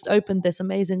 we've just opened this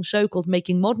amazing show called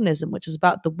Making Modernism, which is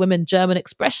about the women German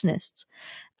expressionists.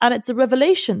 And it's a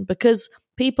revelation because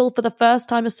people for the first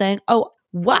time are saying, oh,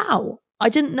 wow, I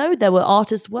didn't know there were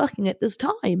artists working at this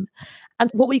time. And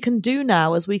what we can do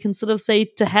now is we can sort of say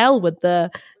to hell with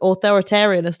the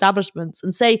authoritarian establishments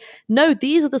and say, no,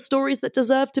 these are the stories that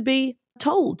deserve to be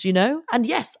told, you know? And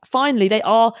yes, finally, they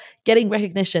are getting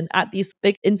recognition at these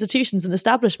big institutions and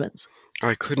establishments.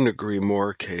 I couldn't agree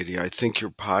more, Katie. I think your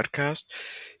podcast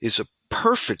is a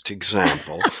perfect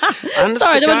example.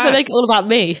 Sorry, I don't want to make it all about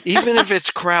me. Even if it's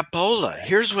crapola,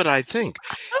 here's what I think.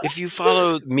 If you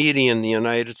follow media in the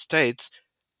United States,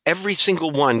 every single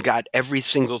one got every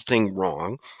single thing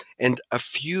wrong. And a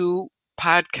few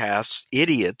podcasts,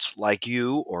 idiots like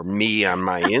you or me on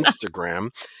my Instagram,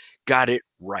 got it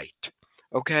right.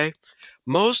 Okay?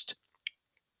 Most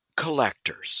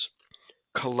collectors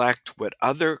collect what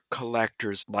other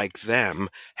collectors like them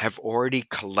have already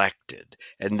collected,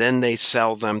 and then they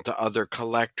sell them to other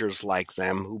collectors like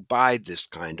them who buy this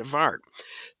kind of art.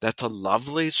 That's a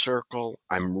lovely circle.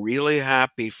 I'm really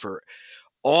happy for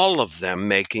all of them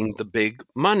making the big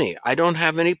money. I don't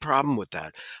have any problem with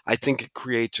that. I think it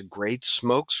creates a great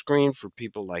smokescreen for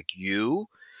people like you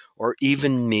or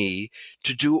even me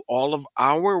to do all of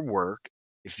our work.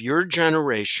 If your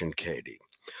generation, Katie,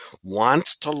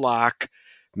 wants to lock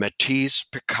Matisse,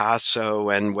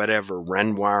 Picasso, and whatever,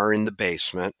 Renoir in the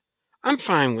basement, I'm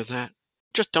fine with that.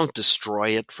 Just don't destroy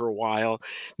it for a while.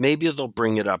 Maybe they'll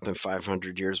bring it up in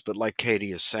 500 years, but like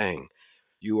Katie is saying,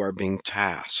 you are being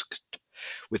tasked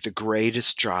with the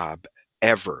greatest job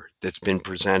ever that's been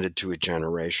presented to a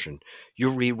generation.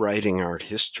 You're rewriting art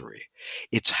history.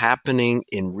 It's happening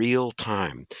in real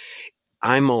time.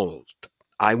 I'm old.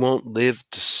 I won't live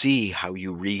to see how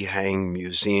you rehang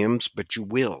museums, but you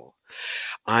will.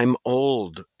 I'm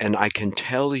old, and I can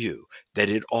tell you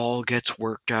that it all gets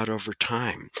worked out over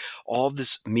time. All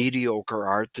this mediocre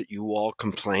art that you all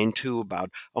complain to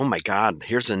about, oh my God,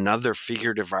 here's another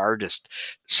figurative artist.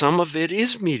 Some of it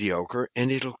is mediocre,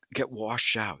 and it'll get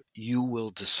washed out. You will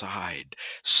decide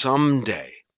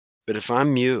someday. But if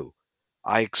I'm you,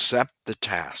 I accept the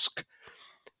task.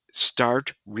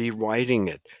 Start rewriting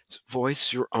it.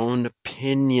 Voice your own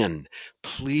opinion.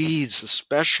 Please,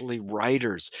 especially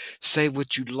writers, say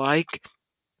what you like,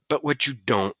 but what you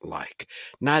don't like.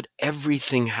 Not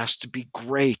everything has to be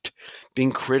great.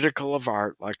 Being critical of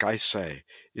art, like I say,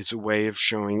 is a way of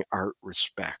showing art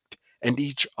respect and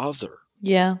each other.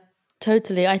 Yeah,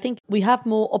 totally. I think we have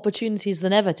more opportunities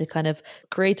than ever to kind of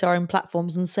create our own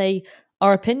platforms and say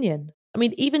our opinion. I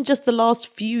mean, even just the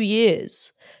last few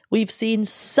years, we've seen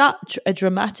such a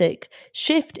dramatic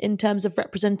shift in terms of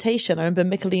representation. I remember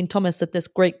Mickalene Thomas said this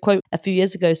great quote a few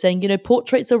years ago saying, you know,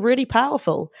 portraits are really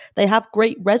powerful. They have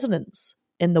great resonance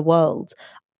in the world.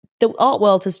 The art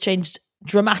world has changed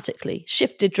dramatically,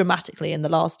 shifted dramatically in the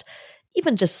last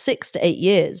even just 6 to 8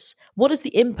 years. What is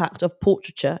the impact of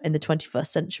portraiture in the 21st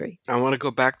century? I want to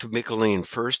go back to Mickalene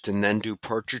first and then do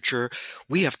portraiture.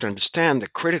 We have to understand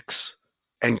that critics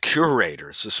and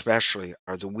curators especially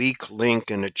are the weak link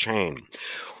in a chain.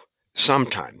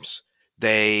 Sometimes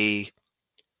they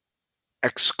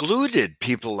excluded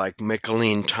people like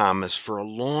Mickalene Thomas for a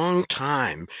long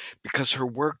time because her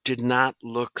work did not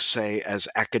look, say, as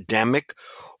academic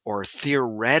or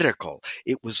theoretical.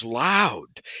 It was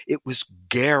loud. It was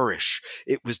garish.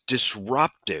 It was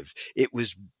disruptive. It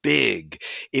was big.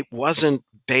 It wasn't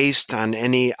based on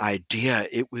any idea.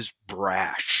 It was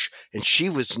brash. And she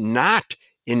was not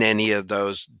in any of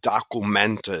those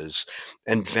documentas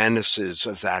and Venices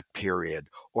of that period,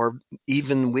 or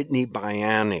even Whitney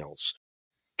biennials.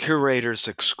 Curators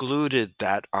excluded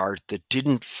that art that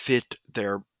didn't fit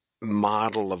their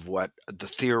model of what the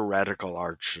theoretical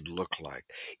art should look like.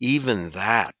 Even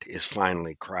that is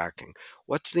finally cracking.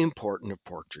 What's the importance of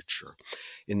portraiture?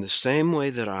 In the same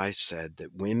way that I said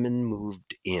that women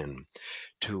moved in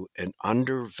to an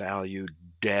undervalued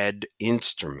dead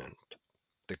instrument,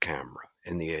 the camera,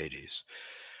 in the 80s,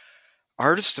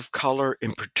 artists of color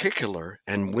in particular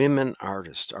and women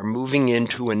artists are moving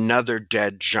into another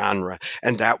dead genre,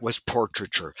 and that was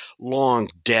portraiture. Long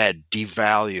dead,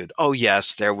 devalued. Oh,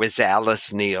 yes, there was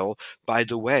Alice Neal, by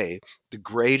the way, the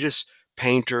greatest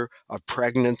painter of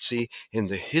pregnancy in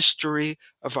the history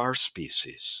of our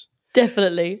species.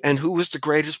 Definitely. And who was the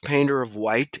greatest painter of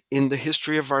white in the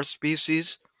history of our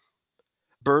species?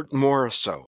 Bert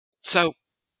Morisot. So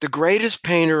the greatest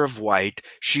painter of white,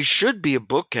 she should be a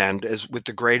bookend as with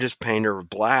the greatest painter of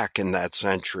black in that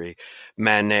century,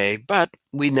 Manet, but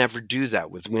we never do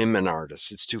that with women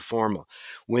artists. It's too formal.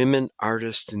 Women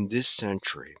artists in this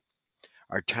century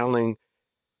are telling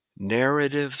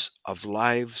narratives of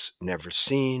lives never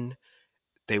seen.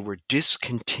 They were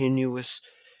discontinuous,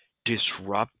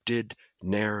 disrupted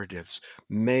narratives.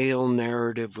 Male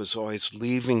narrative was always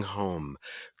leaving home,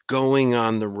 going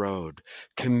on the road,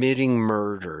 committing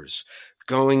murders,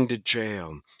 going to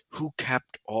jail. Who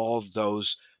kept all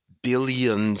those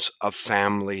billions of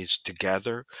families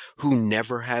together? Who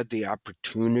never had the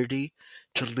opportunity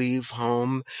to leave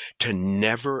home, to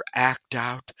never act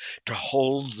out, to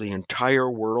hold the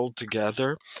entire world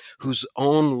together? Whose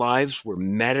own lives were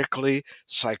medically,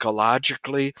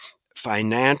 psychologically,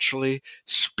 financially,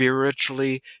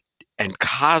 spiritually, and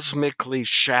cosmically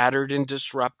shattered and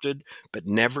disrupted, but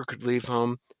never could leave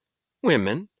home?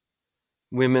 Women,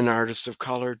 women artists of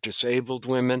color, disabled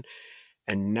women,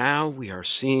 and now we are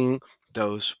seeing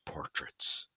those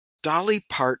portraits. Dolly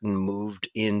Parton moved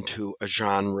into a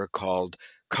genre called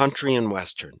country and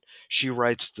western. She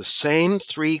writes the same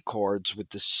 3 chords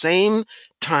with the same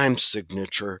time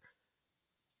signature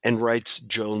and writes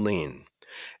Jolene.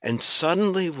 And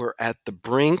suddenly we're at the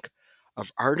brink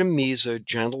of Artemisia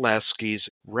Gentileschi's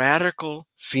radical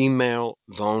female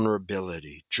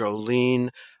vulnerability.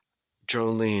 Jolene,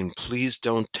 please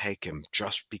don't take him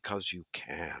just because you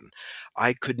can.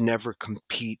 I could never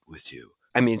compete with you.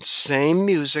 I mean, same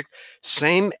music,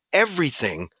 same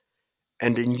everything,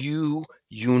 and a new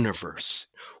universe.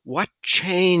 What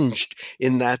changed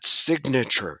in that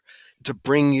signature to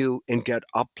bring you and get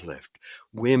uplift?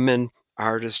 Women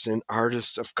artists and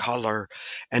artists of color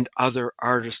and other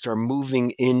artists are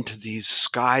moving into these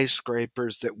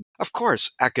skyscrapers that, of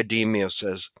course, academia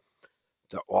says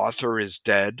the author is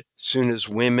dead soon as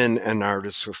women and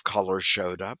artists of color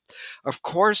showed up. Of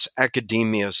course,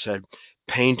 academia said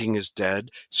painting is dead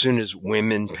soon as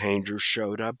women painters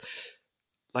showed up.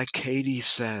 Like Katie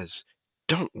says,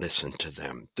 don't listen to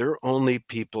them. They're only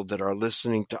people that are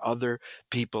listening to other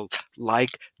people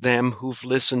like them, who've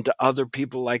listened to other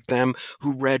people like them,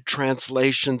 who read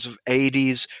translations of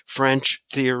 80s French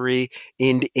theory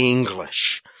in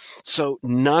English. So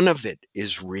none of it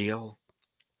is real.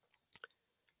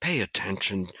 Pay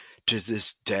attention to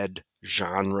this dead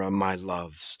genre, my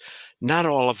loves. Not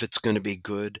all of it's going to be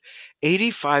good.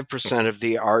 85% of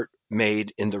the art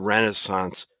made in the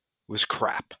Renaissance was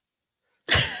crap.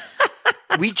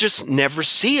 We just never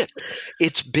see it.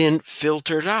 It's been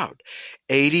filtered out.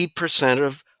 80%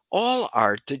 of all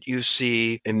art that you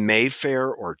see in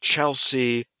Mayfair or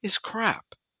Chelsea is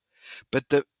crap. But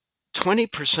the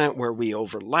 20% where we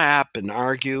overlap and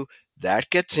argue, that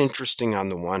gets interesting on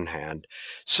the one hand.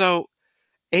 So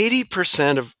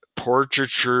 80% of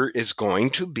portraiture is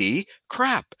going to be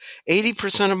crap.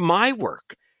 80% of my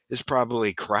work is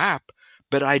probably crap,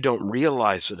 but I don't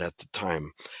realize it at the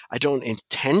time. I don't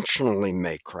intentionally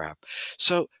make crap.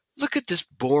 So look at this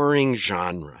boring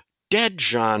genre, dead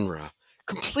genre,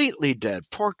 completely dead.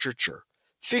 Portraiture,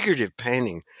 figurative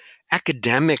painting,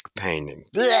 academic painting.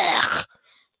 Blech!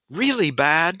 Really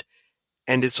bad,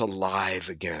 and it's alive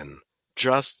again,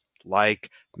 just like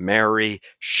Mary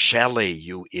Shelley,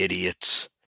 you idiots.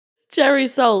 Jerry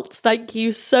Saltz, thank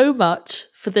you so much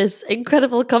for this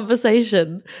incredible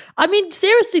conversation. I mean,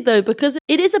 seriously though, because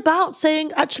it is about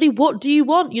saying, actually, what do you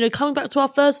want? You know, coming back to our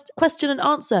first question and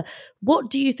answer, what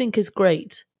do you think is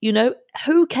great? You know,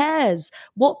 who cares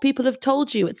what people have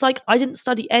told you? It's like, I didn't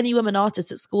study any women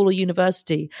artists at school or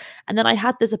university. And then I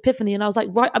had this epiphany and I was like,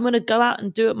 right, I'm going to go out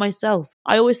and do it myself.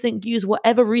 I always think use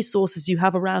whatever resources you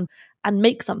have around and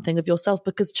make something of yourself,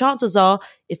 because chances are,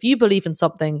 if you believe in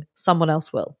something, someone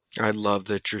else will. I love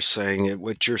that you're saying it.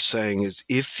 What you're saying is,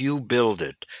 if you build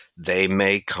it, they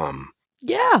may come.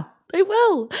 Yeah, they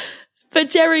will.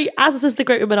 But Jerry, as this is the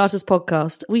Great Women Artists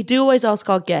podcast, we do always ask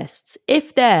our guests,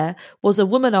 if there was a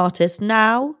woman artist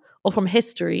now or from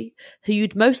history who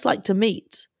you'd most like to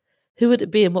meet, who would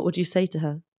it be and what would you say to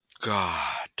her?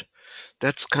 God,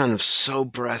 that's kind of so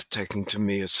breathtaking to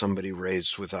me as somebody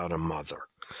raised without a mother.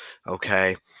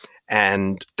 Okay?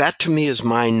 And that to me is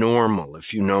my normal,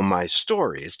 if you know my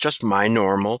story. It's just my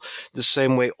normal, the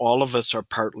same way all of us are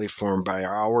partly formed by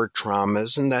our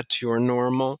traumas, and that's your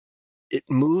normal. It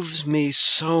moves me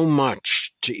so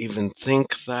much to even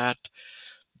think that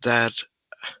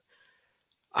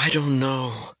I don't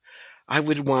know. I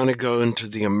would want to go into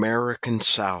the American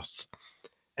South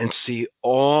and see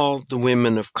all the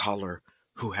women of color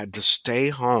who had to stay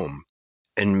home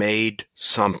and made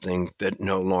something that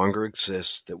no longer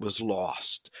exists, that was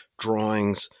lost.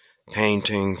 Drawings,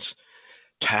 paintings,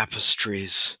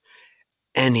 tapestries,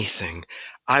 anything.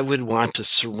 I would want to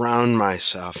surround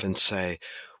myself and say,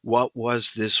 what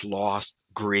was this lost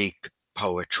Greek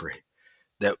poetry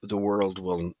that the world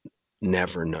will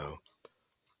never know?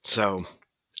 So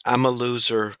I'm a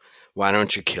loser. Why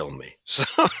don't you kill me? So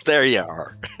there you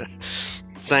are.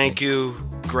 Thank you,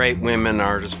 Great Women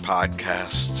Artists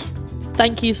Podcast.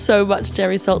 Thank you so much,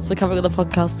 Jerry Saltz, for coming on the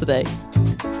podcast today.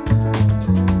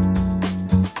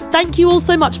 Thank you all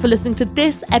so much for listening to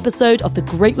this episode of the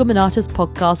Great Women Artists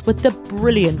Podcast with the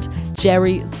brilliant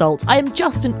Jerry Saltz. I am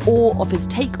just in awe of his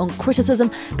take on criticism,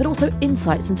 but also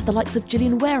insights into the likes of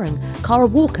Gillian Waring, Cara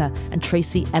Walker, and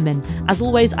Tracey Emin. As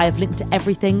always, I have linked to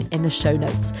everything in the show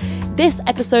notes. This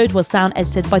episode was sound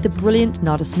edited by the brilliant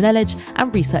Nada Sminelic,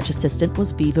 and research assistant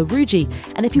was Viva Ruggi.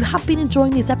 And if you have been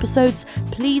enjoying these episodes,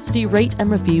 please do rate and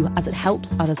review, as it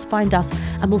helps others find us.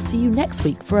 And we'll see you next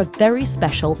week for a very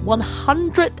special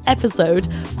 100th episode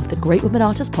of the Great Women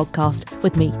Artists Podcast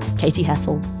with me, Katie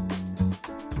Hessel.